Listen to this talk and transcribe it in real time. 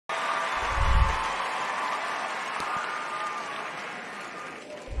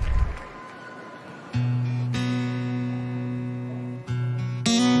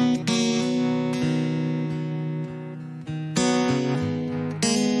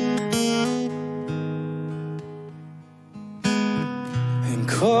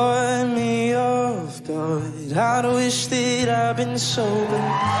caught me off guard. I'd wish that I'd been sober.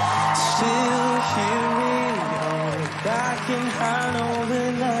 Still here we are, back in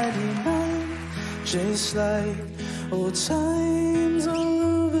Hanover 99. Just like old times all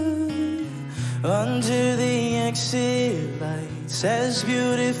over. Under the exit lights, as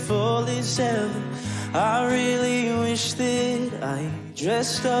beautiful as ever. I really wish that I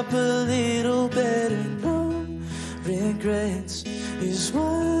dressed up a little better. No regrets is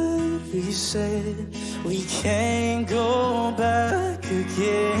what we said. We can't go back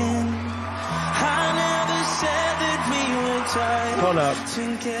again. I never said that we were tired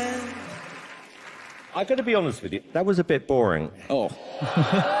together. I've got to be honest with you, that was a bit boring. Oh.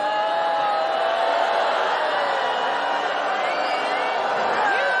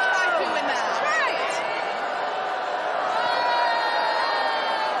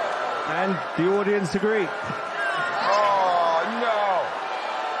 And the audience agreed. Oh,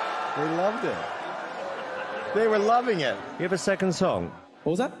 no. They loved it. They were loving it. You have a second song?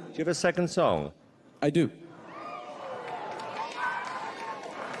 What was that? Do you have a second song? I do.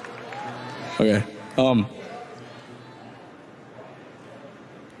 Okay.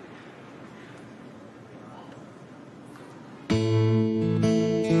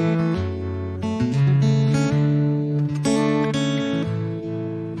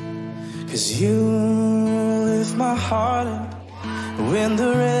 Cause you lift my heart up when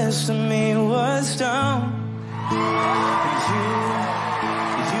the rest of me was down. And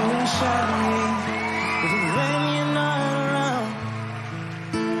you shine me even when you're not around.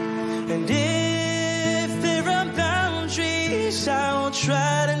 And if there are boundaries, I will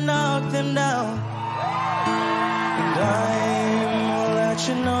try to knock them down. And I'm all that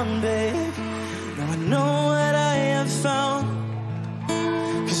you know, babe. Now I know what I have found.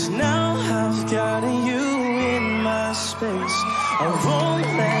 Cause now I've got you in my space. I won't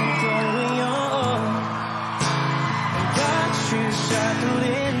let go of your. I got you shackled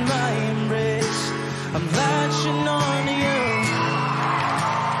in my embrace. I'm latching on to you.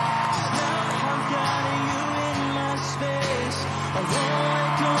 Cause now I've got you in my space. I won't let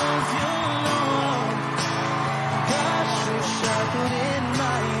go of you, no. I got you shackled in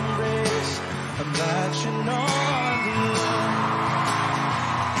my embrace. I'm latching on to you.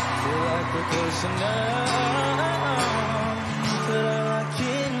 Feel like we're close enough, but I rock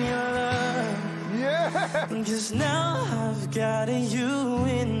in your love. Yeah. Cause now I've got you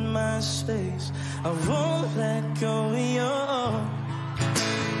in my space. I won't let go of your.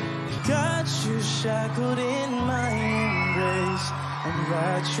 Got you shackled in my embrace. I'm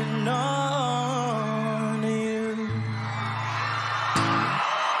latching on to you.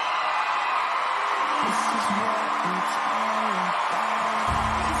 This is what it's all about.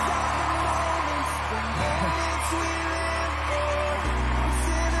 These are the moments we live for. It's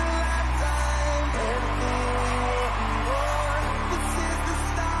in a lifetime, everything we want and more. This is the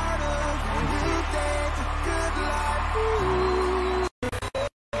start of a new day, it's a good life.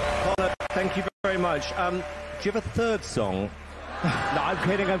 Paula, thank you very much. Do you have a third song? No, I'm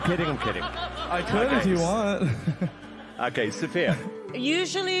kidding. I could if you want. Okay, Sophia.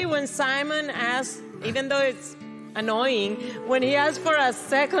 Usually when Simon asks, even though it's annoying, when he asks for a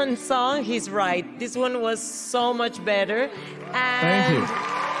second song, he's right. This one was so much better. And Thank you.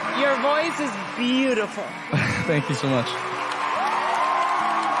 Your voice is beautiful. Thank you so much.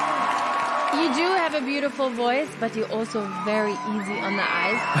 You do have a beautiful voice, but you're also very easy on the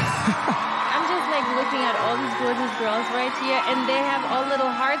eyes. I'm just like looking at all these gorgeous girls right here, and they have all little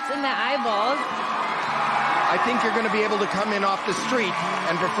hearts in their eyeballs. I think you're going to be able to come in off the street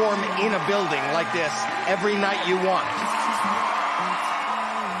and perform in a building like this every night you want.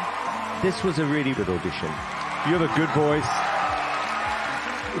 This was a really good audition. You have a good voice.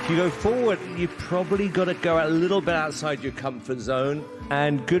 If you go forward, you've probably got to go a little bit outside your comfort zone.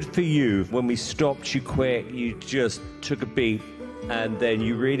 And good for you. When we stopped, you quit. You just took a beat. And then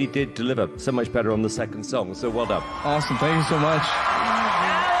you really did deliver so much better on the second song. So well done. Awesome. Thank you so much.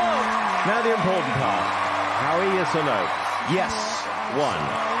 Now the important part. Howie, yes or no? Yes. 1.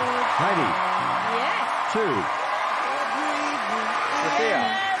 Heidi. Yes. 2. Sophia.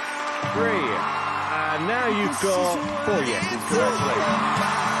 3. And now you've got 4 yeses. Congratulations.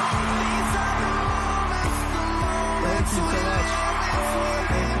 Thank you so much.